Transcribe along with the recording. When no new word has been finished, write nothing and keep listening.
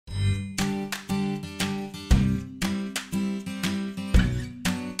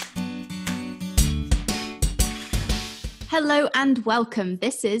Hello and welcome.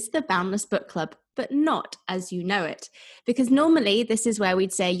 This is the Boundless Book Club, but not as you know it. Because normally this is where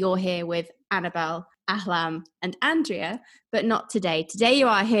we'd say you're here with Annabelle, Ahlam and Andrea, but not today. Today you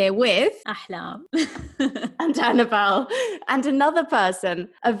are here with Ahlam and Annabelle and another person,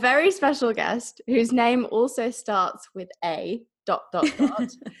 a very special guest whose name also starts with A. ...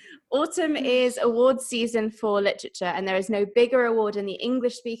 Autumn is awards season for literature, and there is no bigger award in the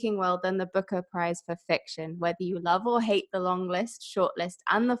English-speaking world than the Booker Prize for Fiction. Whether you love or hate the long list, short list,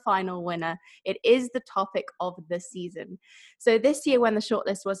 and the final winner, it is the topic of the season. So this year, when the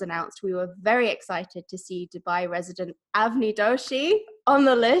shortlist was announced, we were very excited to see Dubai resident Avni Doshi on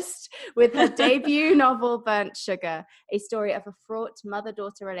the list with her debut novel, Burnt Sugar, a story of a fraught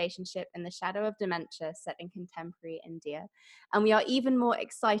mother-daughter relationship in the shadow of dementia set in contemporary India. And we are even more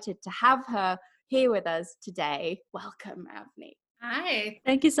excited to have her here with us today. Welcome, Avni. Hi.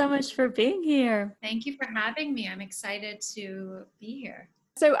 Thank you so much for being here. Thank you for having me. I'm excited to be here.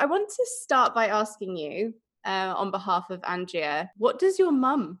 So I want to start by asking you, on behalf of Andrea, what does your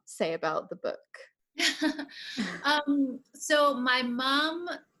mum say about the book? So my mom,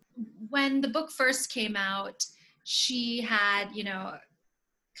 when the book first came out, she had,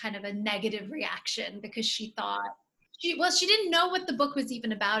 kind of a negative reaction because she thought, she didn't know what the book was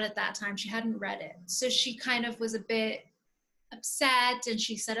even about at that time. She hadn't read it. So she kind of was a bit upset, and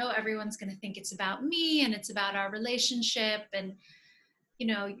she said, oh, everyone's going to think it's about me and it's about our relationship. And,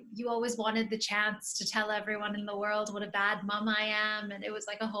 you always wanted the chance to tell everyone in the world what a bad mom I am. And it was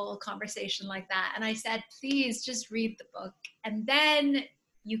like a whole conversation like that. And I said, please just read the book and then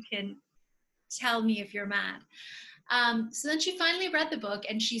you can tell me if you're mad. So then she finally read the book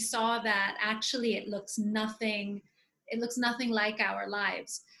and she saw that actually it looks nothing like our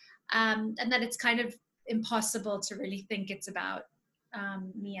lives. And that it's kind of impossible to really think it's about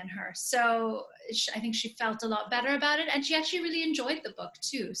me and her. So I think she felt a lot better about it, and she actually really enjoyed the book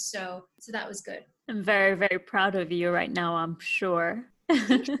too. So that was good. I'm very, very proud of you right now, I'm sure.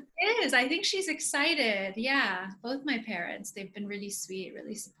 I think she's excited. Yeah, both my parents, they've been really sweet,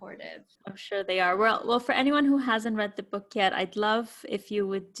 really supportive. I'm sure they are. Well, for anyone who hasn't read the book yet, I'd love if you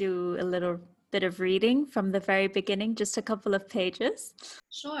would do a little bit of reading from the very beginning, just a couple of pages.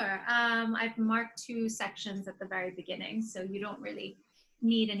 Sure. I've marked 2 sections at the very beginning, so you don't really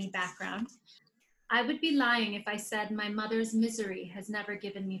need any background. I would be lying if I said my mother's misery has never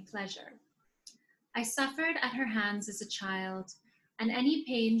given me pleasure. I suffered at her hands as a child, and any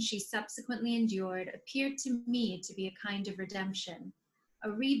pain she subsequently endured appeared to me to be a kind of redemption, a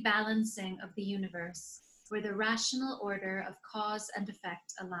rebalancing of the universe, where the rational order of cause and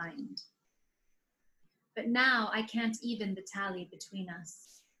effect aligned. But now I can't even the tally between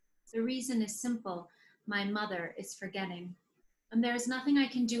us. The reason is simple. My mother is forgetting, and there is nothing I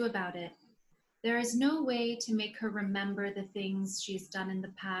can do about it. There is no way to make her remember the things she has done in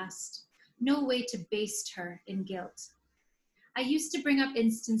the past, no way to baste her in guilt. I used to bring up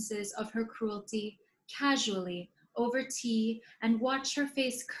instances of her cruelty casually over tea and watch her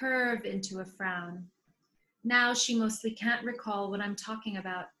face curve into a frown. Now she mostly can't recall what I'm talking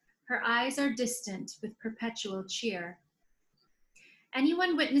about. Her eyes are distant with perpetual cheer.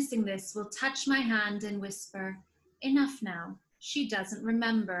 Anyone witnessing this will touch my hand and whisper, enough now, she doesn't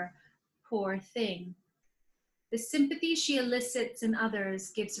remember, poor thing. The sympathy she elicits in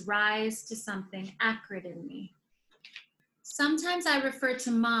others gives rise to something acrid in me. Sometimes I refer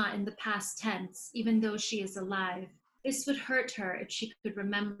to Ma in the past tense, even though she is alive. This would hurt her if she could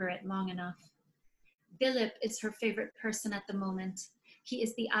remember it long enough. Dilip is her favorite person at the moment. He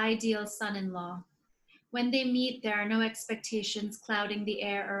is the ideal son-in-law. When they meet, there are no expectations clouding the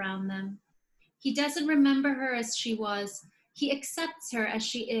air around them. He doesn't remember her as she was. He accepts her as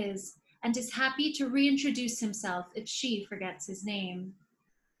she is and is happy to reintroduce himself if she forgets his name.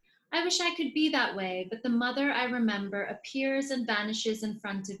 I wish I could be that way, but the mother I remember appears and vanishes in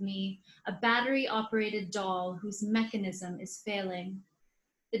front of me, a battery-operated doll whose mechanism is failing.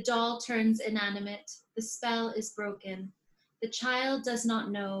 The doll turns inanimate. The spell is broken. The child does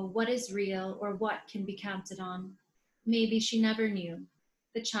not know what is real or what can be counted on. Maybe she never knew.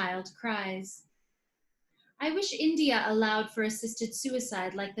 The child cries. I wish India allowed for assisted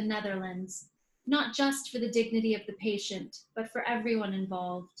suicide like the Netherlands, not just for the dignity of the patient, but for everyone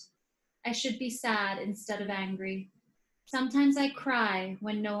involved. I should be sad instead of angry. Sometimes I cry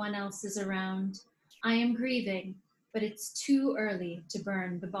when no one else is around. I am grieving, but it's too early to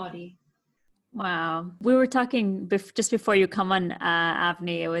burn the body. Wow. We were talking just before you come on,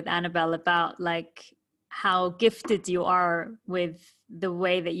 Avni, with Annabelle about like how gifted you are with the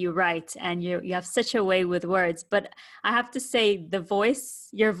way that you write, and you have such a way with words. But I have to say,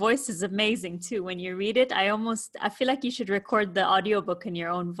 your voice is amazing too. When you read it, I feel like you should record the audiobook in your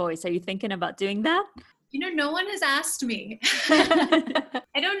own voice. Are you thinking about doing that? No one has asked me.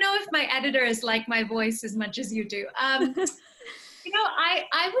 I don't know if my editors like my voice as much as you do.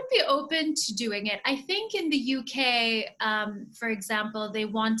 I would be open to doing it. I think in the UK, for example, they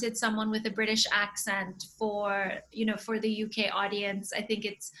wanted someone with a British accent for the UK audience. I think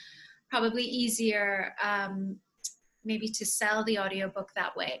it's probably easier maybe to sell the audiobook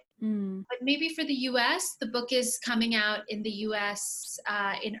that way. But maybe for the US, the book is coming out in the US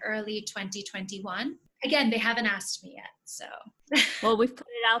in early 2021. Again, they haven't asked me yet, so. Well, we've put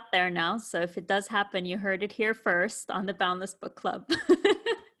it out there now, so if it does happen, you heard it here first on the Boundless Book Club.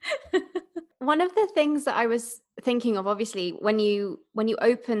 One of the things that I was thinking of, obviously, when you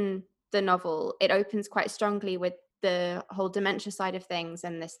open the novel, it opens quite strongly with the whole dementia side of things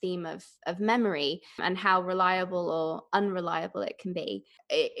and this theme of memory and how reliable or unreliable it can be.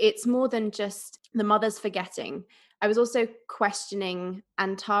 It's more than just the mother's forgetting. I was also questioning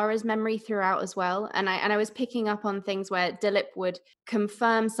Antara's memory throughout as well. And I was picking up on things where Dilip would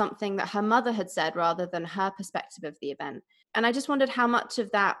confirm something that her mother had said rather than her perspective of the event. And I just wondered how much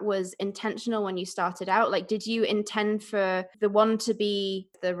of that was intentional when you started out. Like, did you intend for the one to be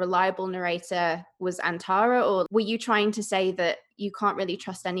the reliable narrator was Antara, or were you trying to say that you can't really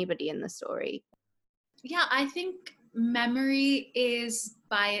trust anybody in the story? Yeah, I think memory is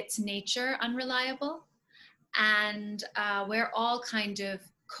by its nature unreliable. And we're all kind of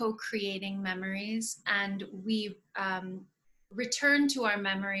co-creating memories, and we return to our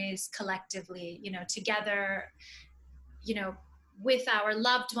memories collectively, together, with our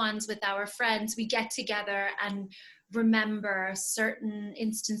loved ones, with our friends. We get together and remember certain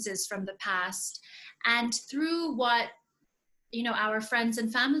instances from the past, and through what our friends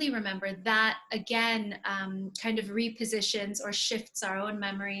and family remember, that again kind of repositions or shifts our own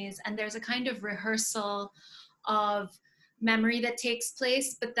memories, and there's a kind of rehearsal of memory that takes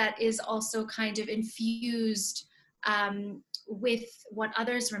place, but that is also kind of infused with what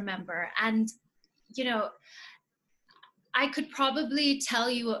others remember. And I could probably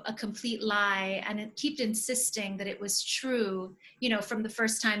tell you a complete lie and keep insisting that it was true, from the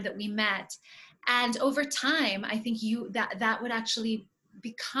first time that we met. And over time, I think that would actually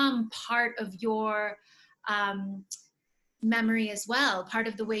become part of your memory as well, part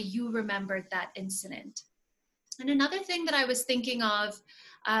of the way you remembered that incident. And another thing that I was thinking of,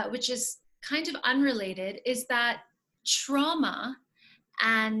 which is kind of unrelated, is that trauma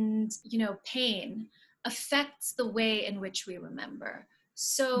and pain affects the way in which we remember.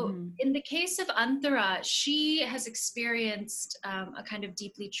 So in the case of Antara, she has experienced a kind of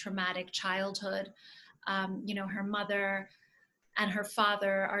deeply traumatic childhood. Her mother and her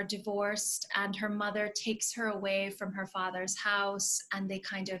father are divorced, and her mother takes her away from her father's house, and they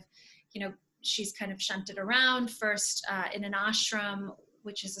kind of, she's kind of shunted around first in an ashram,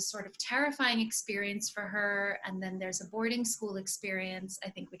 which is a sort of terrifying experience for her. And then there's a boarding school experience, I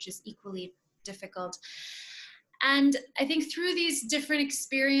think, which is equally difficult. And I think through these different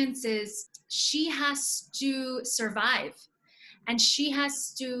experiences, she has to survive, and she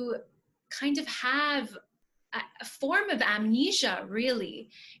has to kind of have a form of amnesia, really,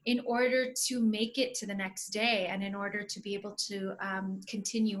 in order to make it to the next day and in order to be able to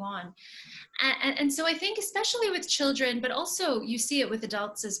continue on. And so I think, especially with children, but also you see it with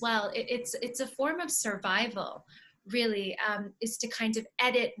adults as well, it's a form of survival, really, is to kind of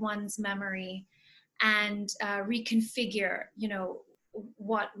edit one's memory and reconfigure,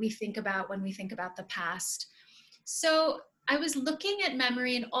 what we think about when we think about the past. So I was looking at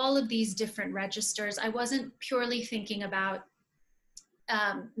memory in all of these different registers. I wasn't purely thinking about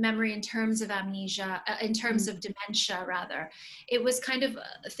memory in terms of amnesia, in terms of dementia, rather. It was kind of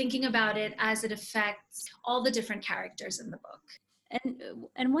thinking about it as it affects all the different characters in the book.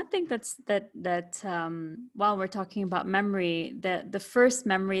 And one thing that while we're talking about memory, the first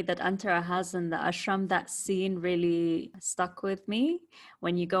memory that Antara has in the ashram, that scene really stuck with me.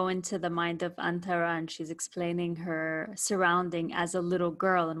 When you go into the mind of Antara and she's explaining her surrounding as a little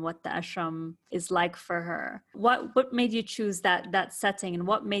girl and what the ashram is like for her. What made you choose that setting, and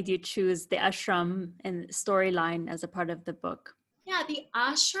what made you choose the ashram and storyline as a part of the book? Yeah, the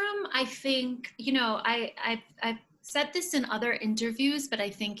ashram, I think, I've said this in other interviews, but I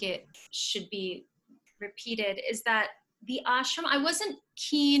think it should be repeated, is that the ashram, I wasn't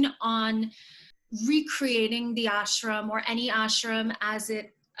keen on recreating the ashram or any ashram as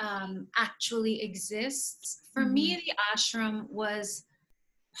it actually exists. For me, the ashram was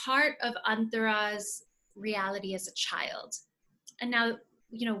part of Antara's reality as a child. And now,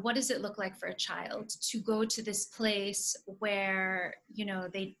 you know, what does it look like for a child to go to this place where, you know,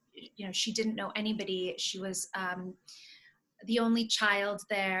 she didn't know anybody. She was the only child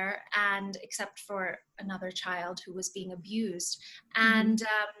there, and except for another child who was being abused. And,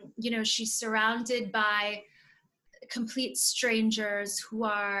 you know, she's surrounded by complete strangers who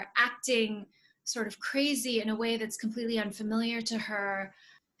are acting sort of crazy in a way that's completely unfamiliar to her.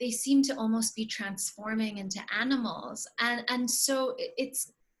 They seem to almost be transforming into animals. And so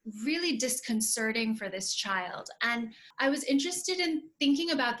it's really disconcerting for this child. And I was interested in thinking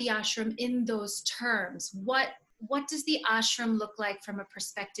about the ashram in those terms. What does the ashram look like from a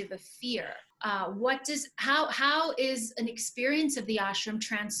perspective of fear? How is an experience of the ashram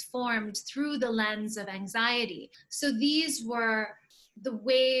transformed through the lens of anxiety? So these were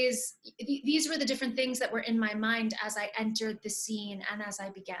the different things that were in my mind as I entered the scene and as I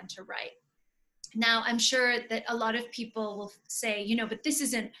began to write. Now, I'm sure that a lot of people will say, you know, but this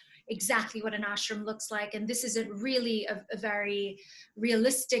isn't exactly what an ashram looks like, and this isn't really a very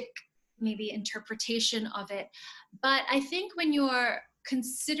realistic maybe interpretation of it. But I think when you're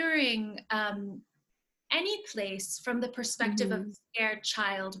considering any place from the perspective of a scared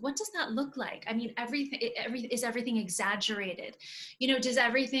child, what does that look like? I mean, is everything exaggerated? You know, does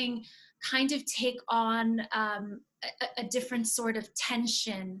everything kind of take on a different sort of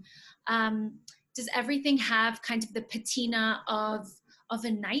tension? Does everything have kind of the patina of a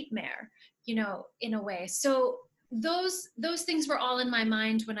nightmare, you know, in a way? So those things were all in my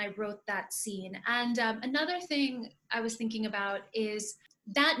mind when I wrote that scene. And another thing I was thinking about is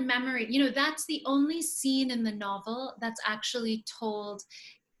that memory. You know, that's the only scene in the novel that's actually told.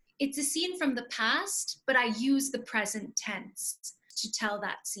 It's a scene from the past, but I use the present tense to tell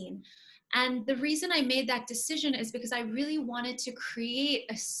that scene. And the reason I made that decision is because I really wanted to create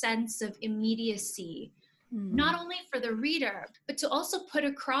a sense of immediacy, not only for the reader, but to also put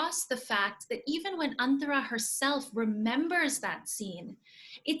across the fact that even when Antara herself remembers that scene,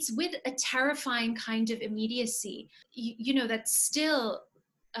 it's with a terrifying kind of immediacy, you know, that still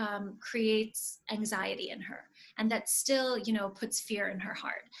creates anxiety in her, and that still, you know, puts fear in her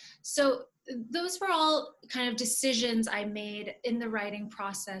heart. So those were all kind of decisions I made in the writing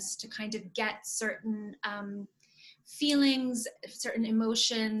process to kind of get certain feelings, certain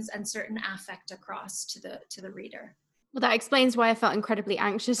emotions, and certain affect across to the reader. Well, that explains why I felt incredibly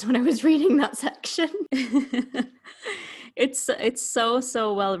anxious when I was reading that section. It's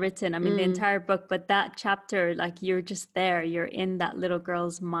so well written. I mean, the entire book, but that chapter, like, you're just there, you're in that little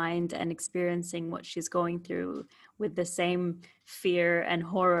girl's mind and experiencing what she's going through with the same fear and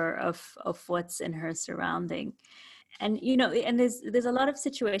horror of what's in her surrounding. And, you know, and there's a lot of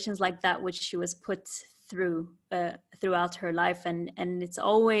situations like that which she was put through throughout her life, and it's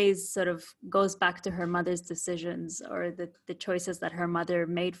always sort of goes back to her mother's decisions, or the choices that her mother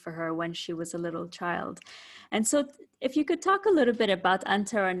made for her when she was a little child. And so if you could talk a little bit about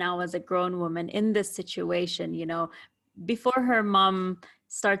Antara now as a grown woman in this situation, you know, before her mom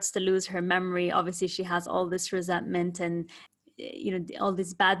starts to lose her memory, obviously she has all this resentment and, you know, all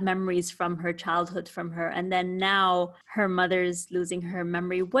these bad memories from her childhood from her. And then now her mother's losing her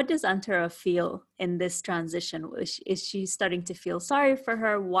memory. What does Antara feel in this transition? Is she starting to feel sorry for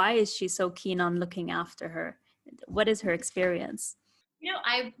her? Why is she so keen on looking after her? What is her experience? You know,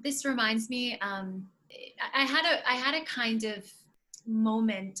 this reminds me, I had a kind of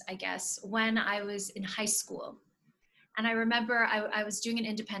moment, I guess, when I was in high school. And I remember I was doing an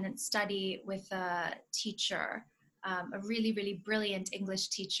independent study with a teacher, a really, really brilliant English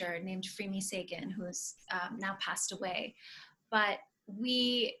teacher named Frimi Sagan, who's now passed away. But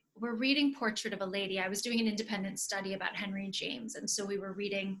we were reading Portrait of a Lady. I was doing an independent study about Henry James. And so we were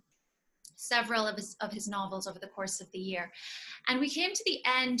reading several of his novels over the course of the year. And we came to the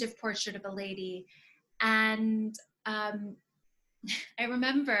end of Portrait of a Lady. And I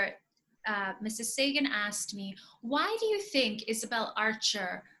remember Mrs. Sagan asked me, why do you think Isabel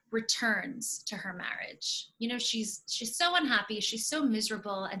Archer returns to her marriage? You know, she's so unhappy, she's so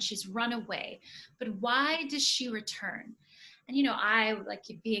miserable, and she's run away. But why does she return? And, you know, I, like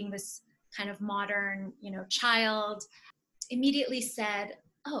being this kind of modern, you know, child, immediately said,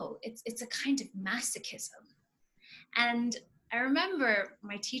 oh, it's a kind of masochism. And I remember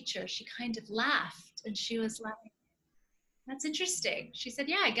my teacher, she kind of laughed, and she was like, that's interesting. She said,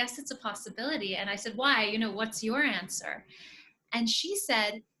 yeah, I guess it's a possibility. And I said, why? You know, what's your answer? And she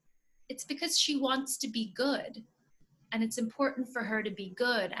said, it's because she wants to be good. And it's important for her to be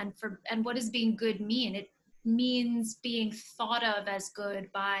good. And what does being good mean? It means being thought of as good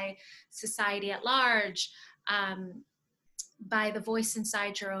by society at large, by the voice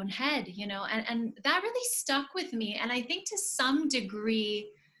inside your own head, you know, and that really stuck with me. And I think to some degree,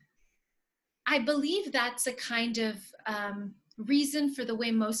 I believe that's a kind of reason for the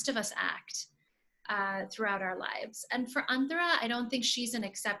way most of us act throughout our lives. And for Andrea, I don't think she's an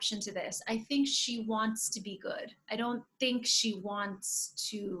exception to this. I think she wants to be good. I don't think she wants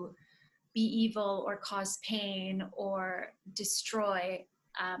to be evil or cause pain or destroy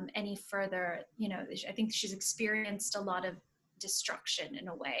any further. You know, I think she's experienced a lot of destruction in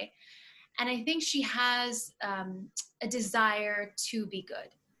a way. And I think she has a desire to be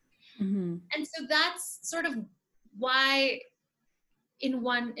good. Mm-hmm. And so that's sort of why in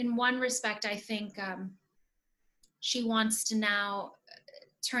one respect, I think she wants to now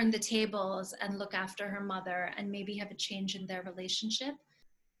turn the tables and look after her mother and maybe have a change in their relationship.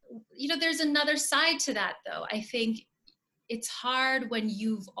 You know, there's another side to that, though. I think it's hard when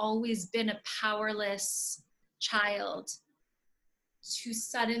you've always been a powerless child to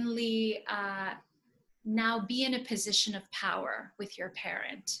suddenly now be in a position of power with your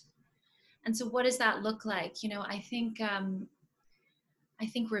parent. And so what does that look like? You know, I think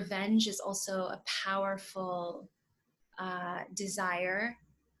revenge is also a powerful desire.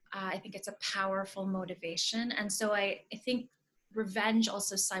 I think it's a powerful motivation. And so I think revenge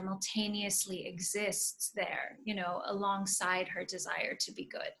also simultaneously exists there, you know, alongside her desire to be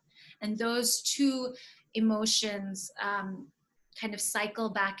good. And those two emotions kind of cycle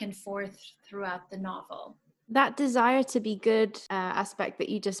back and forth throughout the novel. That desire to be good aspect that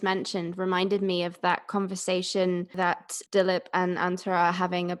you just mentioned reminded me of that conversation that Dilip and Antara are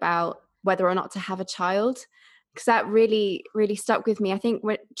having about whether or not to have a child, because that really, really stuck with me. I think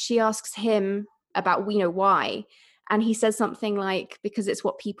when she asks him about, you know, why, and he says something like, because it's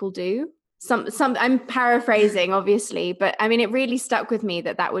what people do. Some I'm paraphrasing, obviously, but I mean, it really stuck with me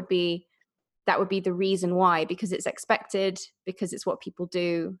that would be the reason why, because it's expected, because it's what people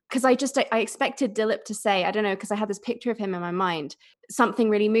do. Because I expected Dilip to say, I don't know, because I had this picture of him in my mind, something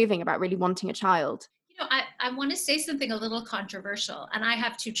really moving about really wanting a child. You know, I want to say something a little controversial, and I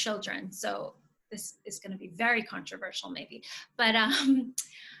have 2 children, so this is going to be very controversial maybe. But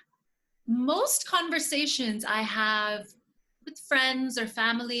most conversations I have with friends or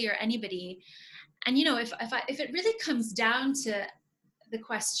family or anybody, and you know, if it really comes down to the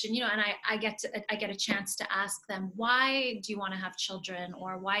question, you know, and I get a chance to ask them, why do you want to have children,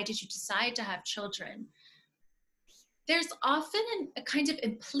 or why did you decide to have children? There's often a kind of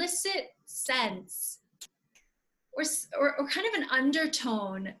implicit sense or kind of an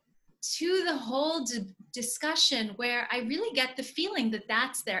undertone to the whole discussion where I really get the feeling that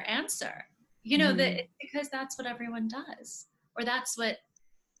that's their answer, you know, that it's because that's what everyone does, or that's what,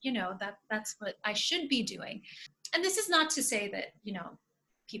 you know, that's what I should be doing. And this is not to say that, you know,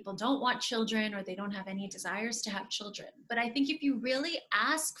 people don't want children or they don't have any desires to have children. But I think if you really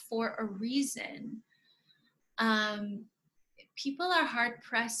ask for a reason, people are hard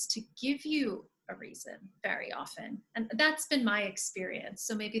pressed to give you a reason very often. And that's been my experience.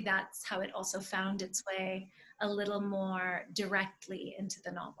 So maybe that's how it also found its way a little more directly into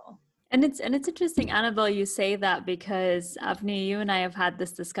the novel. And it's interesting, Annabelle, you say that, because Avni, you and I have had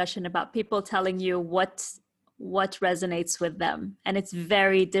this discussion about people telling you what resonates with them, and it's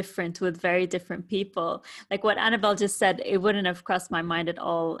very different with very different people. Like what Annabelle just said, it wouldn't have crossed my mind at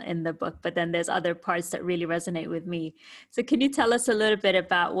all in the book, but then there's other parts that really resonate with me. So can you tell us a little bit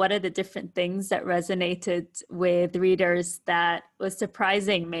about what are the different things that resonated with readers that was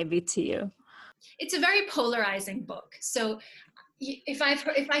surprising maybe to you? It's a very polarizing book. So if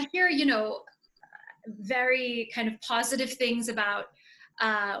I hear, you know, very kind of positive things about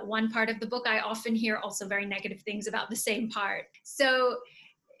one part of the book, I often hear also very negative things about the same part. So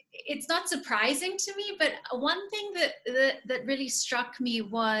it's not surprising to me, but one thing that really struck me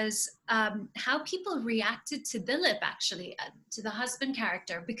was how people reacted to Dilip, actually, to the husband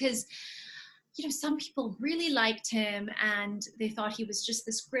character, because, you know, some people really liked him and they thought he was just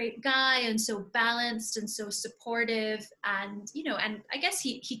this great guy and so balanced and so supportive, and, you know, and I guess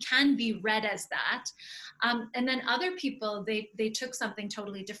he can be read as that. And then other people, they took something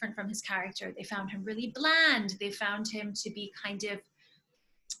totally different from his character. They found him really bland. They found him to be kind of,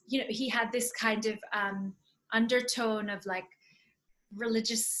 you know, he had this kind of undertone of like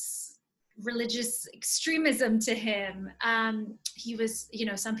religious extremism to him. He was, you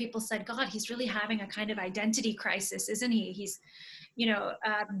know, some people said, God, he's really having a kind of identity crisis, isn't he? He's, you know,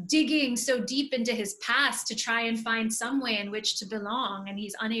 digging so deep into his past to try and find some way in which to belong, and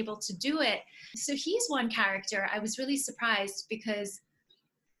he's unable to do it. So he's one character I was really surprised, because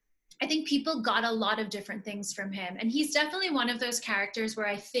I think people got a lot of different things from him. And he's definitely one of those characters where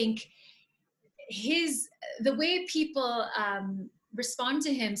I think the way people respond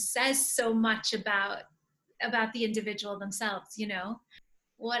to him says so much about the individual themselves, you know.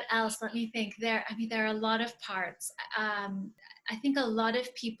 What else? Let me think. There are a lot of parts. I think a lot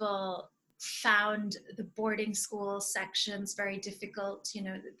of people found the boarding school sections very difficult. You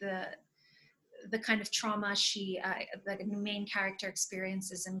know, the kind of trauma the main character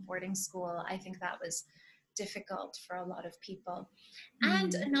experiences in boarding school. I think that was difficult for a lot of people.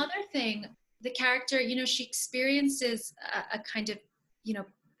 And another thing, the character, you know, she experiences a kind of, you know,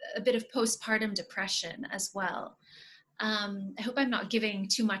 a bit of postpartum depression as well. I hope I'm not giving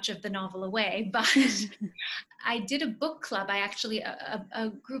too much of the novel away, but I did a book club. I actually,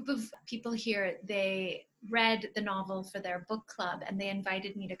 a group of people here, they read the novel for their book club and they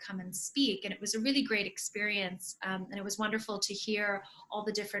invited me to come and speak. And it was a really great experience. And it was wonderful to hear all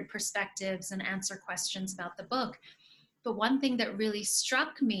the different perspectives and answer questions about the book. But one thing that really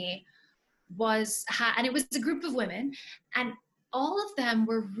struck me was, and it was a group of women, and all of them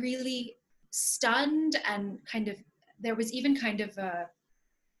were really stunned and kind of, there was even kind of a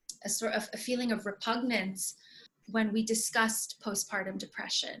sort of a feeling of repugnance when we discussed postpartum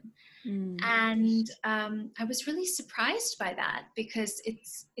depression. And I was really surprised by that, because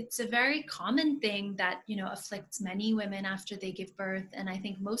it's a very common thing that, you know, afflicts many women after they give birth. And I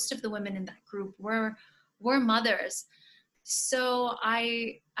think most of the women in that group were mothers. So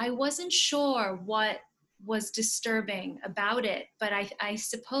I wasn't sure what was disturbing about it, but I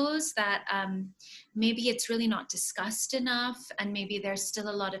suppose that maybe it's really not discussed enough, and maybe there's still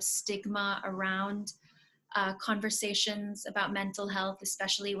a lot of stigma around conversations about mental health,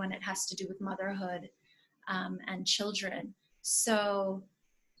 especially when it has to do with motherhood and children. So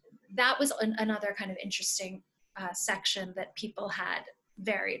that was another kind of interesting section that people had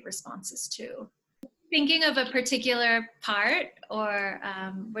varied responses to. Thinking of a particular part, or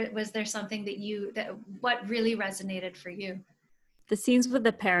was there something what really resonated for you? The scenes with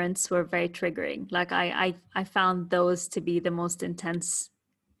the parents were very triggering. Like I found those to be the most intense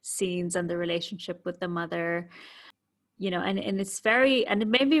scenes, and the relationship with the mother, you know, and it's very, and it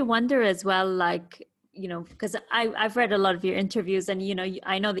made me wonder as well, like, you know, because I've read a lot of your interviews, and, you know,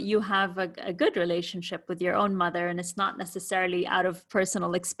 I know that you have a good relationship with your own mother, and it's not necessarily out of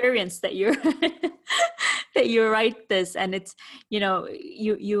personal experience that you're that you write this. And it's, you know,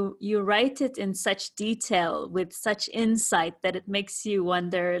 you write it in such detail with such insight that it makes you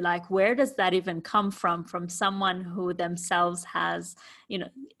wonder, like, where does that even come from someone who themselves has, you know,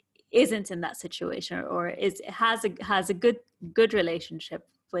 isn't in that situation, or has a good relationship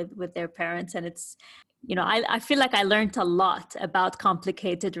with their parents. And it's, you know, I feel like I learned a lot about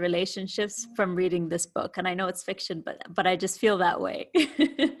complicated relationships from reading this book. And I know it's fiction, but I just feel that way.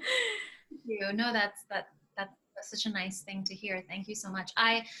 You know, that's such a nice thing to hear. Thank you so much.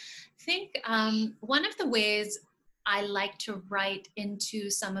 I think one of the ways I like to write into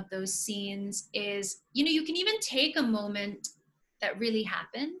some of those scenes is, you know, you can even take a moment that really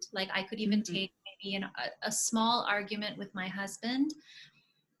happened. Like I could even take maybe a small argument with my husband.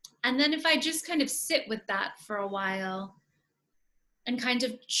 And then if I just kind of sit with that for a while and kind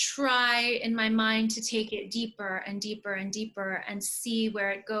of try in my mind to take it deeper and deeper and deeper and see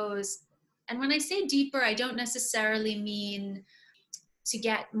where it goes. And when I say deeper, I don't necessarily mean to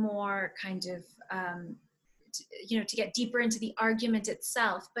get more kind of, you know, to get deeper into the argument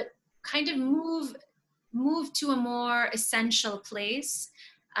itself, but kind of move to a more essential place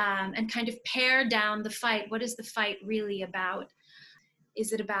and kind of pare down the fight. What is the fight really about?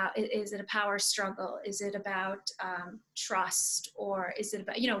 Is it a power struggle? Is it about trust? Or is it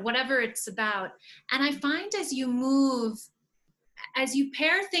about, you know, whatever it's about? And I find as you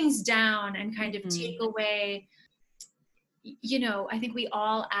pare things down and kind of take away, you know, I think we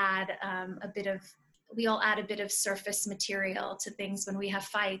all add a bit of surface material to things when we have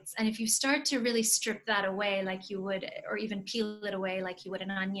fights. And if you start to really strip that away like you would, or even peel it away like you would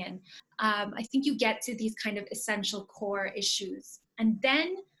an onion, I think you get to these kind of essential core issues. And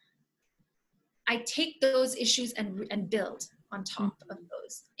then I take those issues and build on top of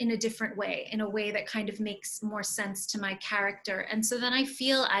those in a different way, in a way that kind of makes more sense to my character. And so then I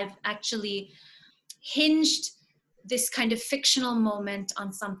feel I've actually hinged this kind of fictional moment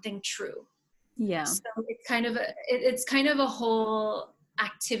on something true. Yeah. So it's kind of a whole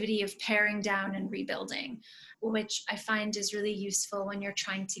activity of paring down and rebuilding, which I find is really useful when you're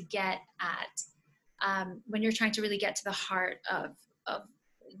trying to get at, when you're trying to really get to the heart of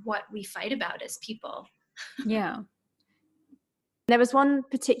what we fight about as people. Yeah. There was one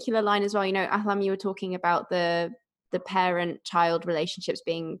particular line as well, you know, Ahlam, you were talking about the parent-child relationships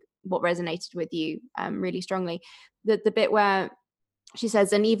being what resonated with you really strongly. The bit where she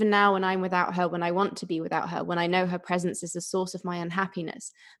says, and even now when I'm without her, when I want to be without her, when I know her presence is the source of my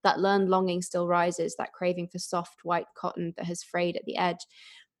unhappiness, that learned longing still rises, that craving for soft white cotton that has frayed at the edge.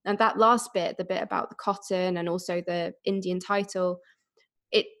 And that last bit, the bit about the cotton and also the Indian title,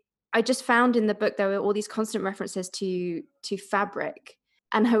 I just found in the book there were all these constant references to fabric.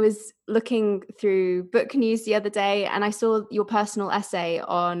 And I was looking through book news the other day, and I saw your personal essay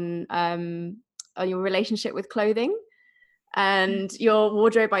on your relationship with clothing and your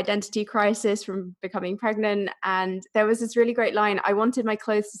wardrobe identity crisis from becoming pregnant. And there was this really great line: I wanted my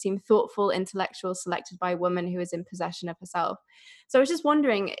clothes to seem thoughtful, intellectual, selected by a woman who is in possession of herself. So I was just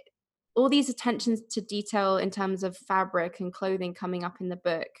wondering, all these attentions to detail in terms of fabric and clothing coming up in the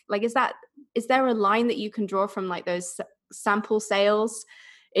book, like, is there a line that you can draw from like those sample sales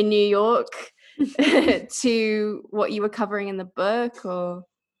in New York to what you were covering in the book? Or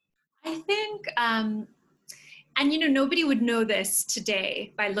I think, and nobody would know this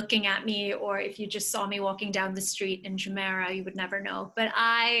today by looking at me, or if you just saw me walking down the street in Jumeirah, you would never know. But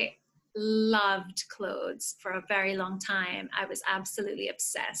I loved clothes for a very long time. I was absolutely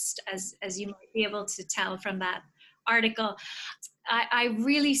obsessed, as you might be able to tell from that article. I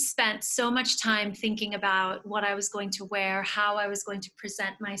really spent so much time thinking about what I was going to wear, how I was going to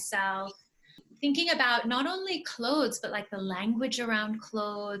present myself, thinking about not only clothes, but like the language around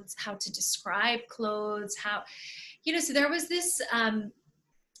clothes, how to describe clothes, how, so there was this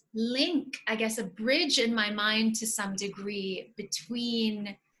link, I guess, a bridge in my mind to some degree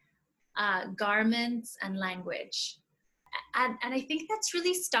between garments and language. And I think that's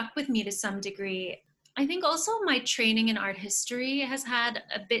really stuck with me to some degree. I think also my training in art history has had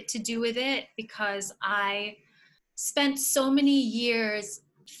a bit to do with it, because I spent so many years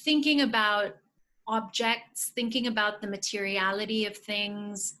thinking about objects, thinking about the materiality of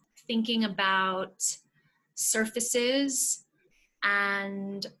things, thinking about surfaces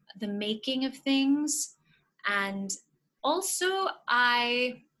and the making of things. And also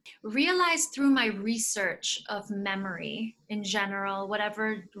I realized through my research of memory in general,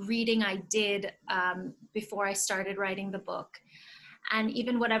 whatever reading I did before I started writing the book, and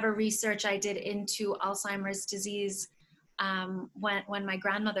even whatever research I did into Alzheimer's disease when my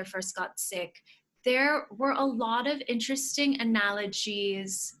grandmother first got sick, there were a lot of interesting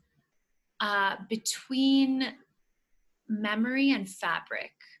analogies between memory and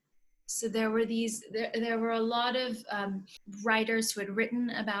fabric. So there were a lot of writers who had written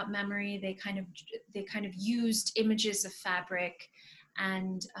about memory. They kind of used images of fabric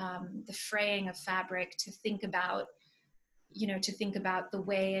and the fraying of fabric to think about the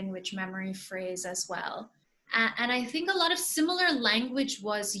way in which memory frays as well. And I think a lot of similar language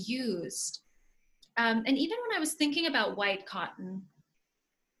was used. And even when I was thinking about white cotton,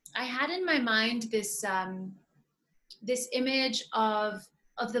 I had in my mind this image of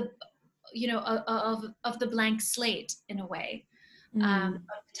the of the blank slate, in a way, of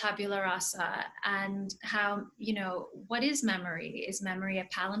tabula rasa, and how, what is memory? Is memory a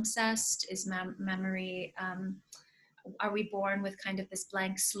palimpsest? Is memory, are we born with kind of this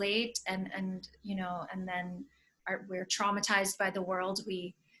blank slate, and then we're traumatized by the world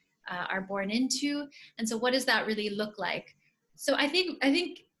we are born into? And so what does that really look like? So I think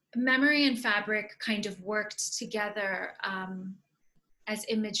memory and fabric kind of worked together as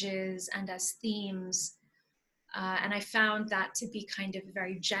images and as themes. And I found that to be kind of a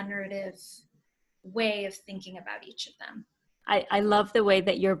very generative way of thinking about each of them. I love the way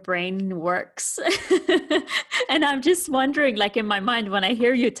that your brain works. And I'm just wondering, like, in my mind, when I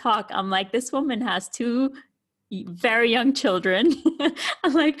hear you talk, I'm like, this woman has 2 very young children.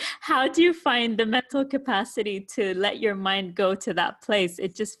 I'm like, how do you find the mental capacity to let your mind go to that place?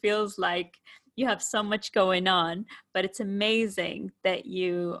 It just feels like you have so much going on, but it's amazing that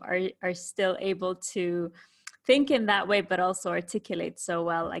you are still able to think in that way, but also articulate so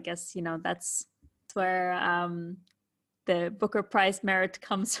well. I guess, that's where the Booker Prize merit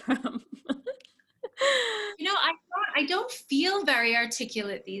comes from. I don't feel very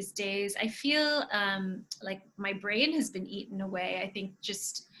articulate these days. I feel like my brain has been eaten away. I think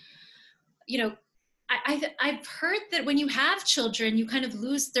just, I've heard that when you have children, you kind of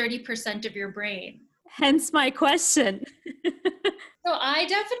lose 30% of your brain. Hence my question. So I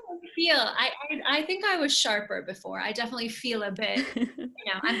definitely feel, I think I was sharper before. I definitely feel a bit,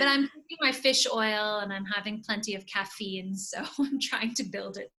 but I'm taking my fish oil and I'm having plenty of caffeine. So I'm trying to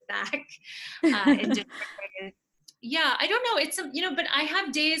build it back in different ways. Yeah, I don't know. It's, but I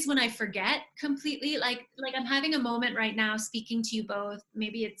have days when I forget completely. Like I'm having a moment right now speaking to you both.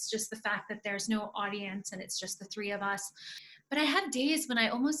 Maybe it's just the fact that there's no audience and it's just the 3 of us. But I have days when I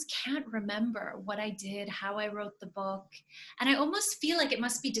almost can't remember what I did, how I wrote the book. And I almost feel like it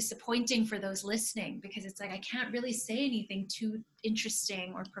must be disappointing for those listening, because it's like I can't really say anything too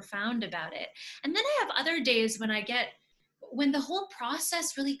interesting or profound about it. And then I have other days when the whole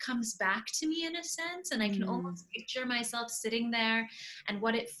process really comes back to me in a sense, and I can almost picture myself sitting there and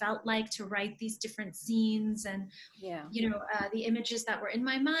what it felt like to write these different scenes, and the images that were in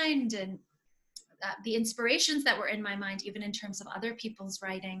my mind, and the inspirations that were in my mind, even in terms of other people's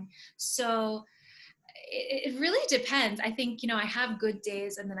writing. So it really depends. I think, I have good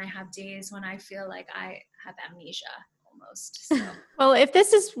days, and then I have days when I feel like I have amnesia almost. So. Well, if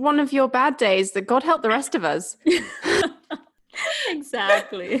this is one of your bad days, then God help the rest of us.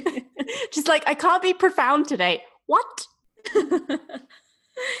 Exactly. Just like, I can't be profound today. What?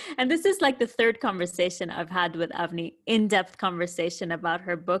 And this is like the third conversation I've had with Avni, in-depth conversation about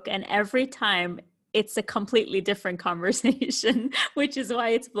her book. And every time it's a completely different conversation, which is why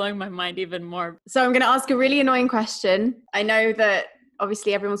it's blowing my mind even more. So I'm going to ask a really annoying question. I know that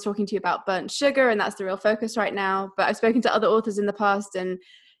obviously everyone's talking to you about burnt sugar, and that's the real focus right now. But I've spoken to other authors in the past, and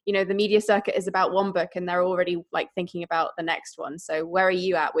the media circuit is about one book and they're already like thinking about the next one. So where are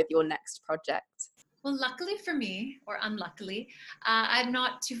you at with your next project? Well, luckily for me, or unluckily, I'm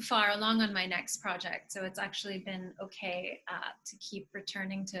not too far along on my next project. So it's actually been okay to keep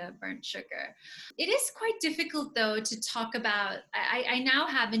returning to burnt sugar. It is quite difficult, though, to talk about. I now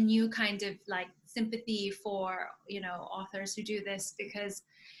have a new kind of like sympathy for, authors who do this, because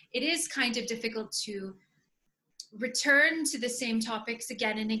it is kind of difficult to return to the same topics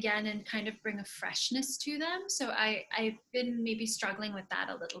again and again and kind of bring a freshness to them. So I've been maybe struggling with that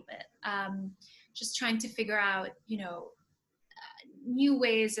a little bit. Just trying to figure out, new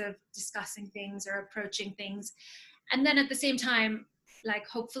ways of discussing things or approaching things. And then at the same time, like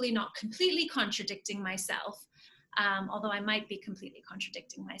hopefully not completely contradicting myself, although I might be completely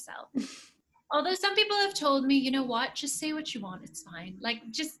contradicting myself. Although some people have told me, just say what you want, it's fine. Like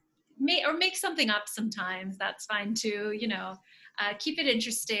just make something up sometimes, that's fine too, keep it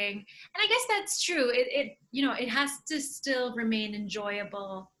interesting. And I guess that's true. It has to still remain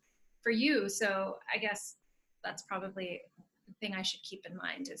enjoyable for you. So I guess that's probably the thing I should keep in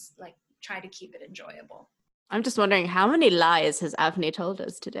mind, is like try to keep it enjoyable. I'm just wondering, how many lies has Avni told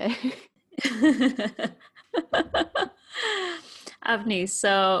us today? Avni,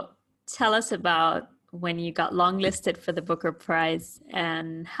 so tell us about when you got longlisted for the Booker Prize,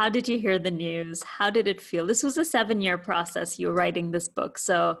 and how did you hear the news? How did it feel? This was a 7-year process, you were writing this book.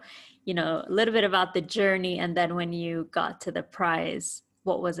 So, a little bit about the journey, and then when you got to the prize,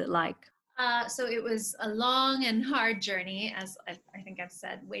 what was it like? So it was a long and hard journey, as I think I've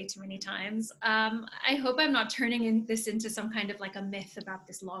said way too many times. I hope I'm not turning this into some kind of like a myth about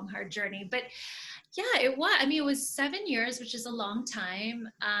this long, hard journey. But yeah, it was. I mean, it was 7 years, which is a long time.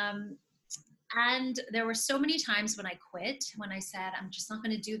 And there were so many times when I quit, when I said, I'm just not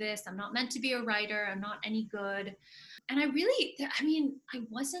going to do this. I'm not meant to be a writer. I'm not any good. And I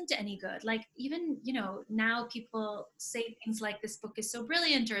wasn't any good. Like even, now people say things like this book is so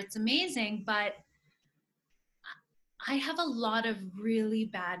brilliant or it's amazing, but I have a lot of really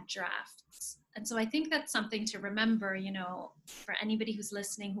bad drafts. And so I think that's something to remember, for anybody who's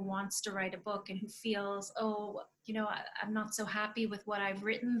listening, who wants to write a book and who feels, I'm not so happy with what I've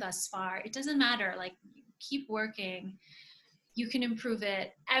written thus far. It doesn't matter. Like, keep working. You can improve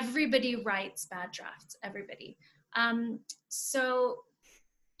it. Everybody writes bad drafts, everybody. So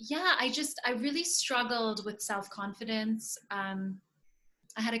yeah, I really struggled with self-confidence.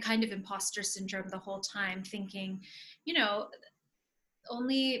 I had a kind of imposter syndrome the whole time, thinking,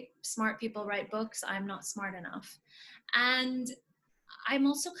 only smart people write books. I'm not smart enough. And I'm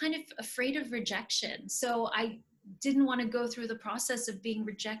also kind of afraid of rejection. So I didn't want to go through the process of being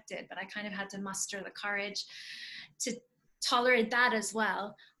rejected, but I kind of had to muster the courage to tolerate that as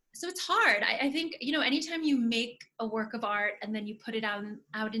well. So it's hard. I think, anytime you make a work of art and then you put it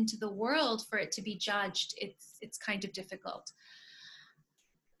out into the world for it to be judged, it's kind of difficult.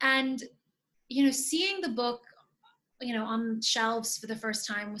 And, seeing the book, on shelves for the first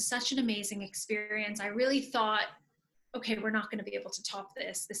time was such an amazing experience. I really thought, okay, we're not going to be able to top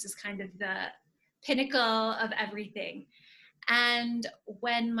this. This is kind of the pinnacle of everything. And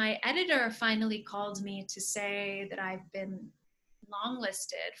when my editor finally called me to say that I've been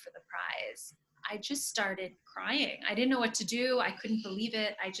longlisted for the prize, I just started crying. I didn't know what to do. I couldn't believe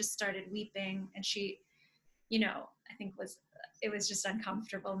it. I just started weeping. And she, I think it was just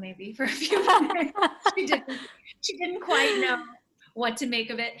uncomfortable maybe for a few minutes. She didn't quite know what to make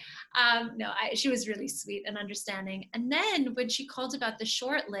of it. She was really sweet and understanding. And then when she called about the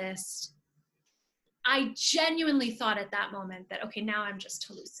short list, I genuinely thought at that moment that, okay, now I'm just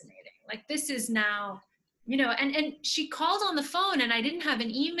hallucinating. Like, this is now, and she called on the phone and I didn't have an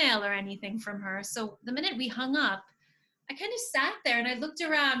email or anything from her. So the minute we hung up, I kind of sat there and I looked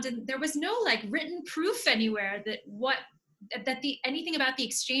around and there was no like written proof anywhere that anything about the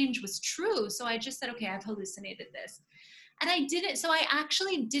exchange was true. So I just said, okay, I've hallucinated this. And I didn't. So I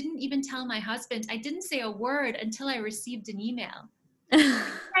actually didn't even tell my husband. I didn't say a word until I received an email. I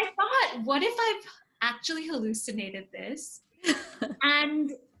thought, what if I've actually hallucinated this?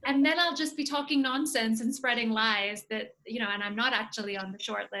 And then I'll just be talking nonsense and spreading lies that, and I'm not actually on the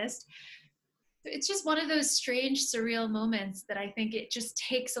short list. It's just one of those strange, surreal moments that I think it just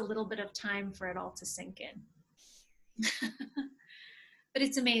takes a little bit of time for it all to sink in. But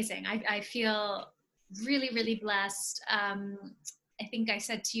it's amazing. I feel really, really blessed. I think I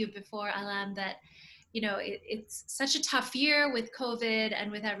said to you before, Ahlam, that it's such a tough year with COVID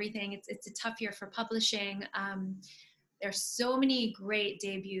and with everything. It's a tough year for publishing. There's so many great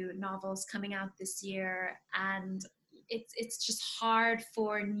debut novels coming out this year, and it's just hard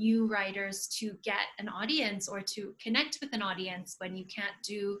for new writers to get an audience or to connect with an audience when you can't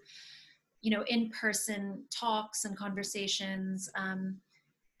do, in-person talks and conversations.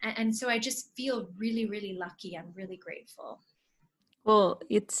 And so I just feel really, really lucky. I'm really grateful. Well,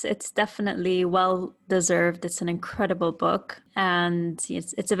 it's definitely well deserved. It's an incredible book, and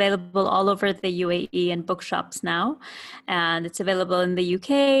it's available all over the UAE and bookshops now, and it's available in the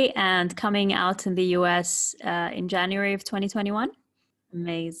UK and coming out in the US in January of 2021.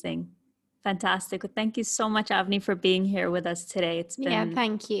 Amazing, fantastic. Well, thank you so much, Avni, for being here with us today. It's been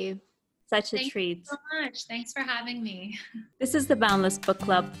thank you. Such a Thank treat. you so much. Thanks for having me. This is the Boundless Book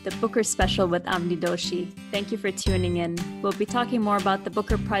Club, the Booker Special with Avni Doshi. Thank you for tuning in. We'll be talking more about the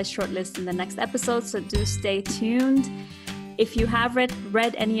Booker Prize shortlist in the next episode, so do stay tuned. If you have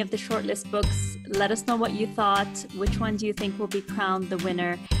read any of the shortlist books, let us know what you thought. Which one do you think will be crowned the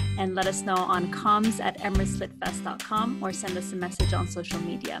winner? And let us know on comms@EmiratesLitFest.com or send us a message on social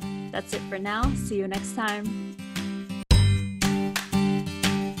media. That's it for now. See you next time.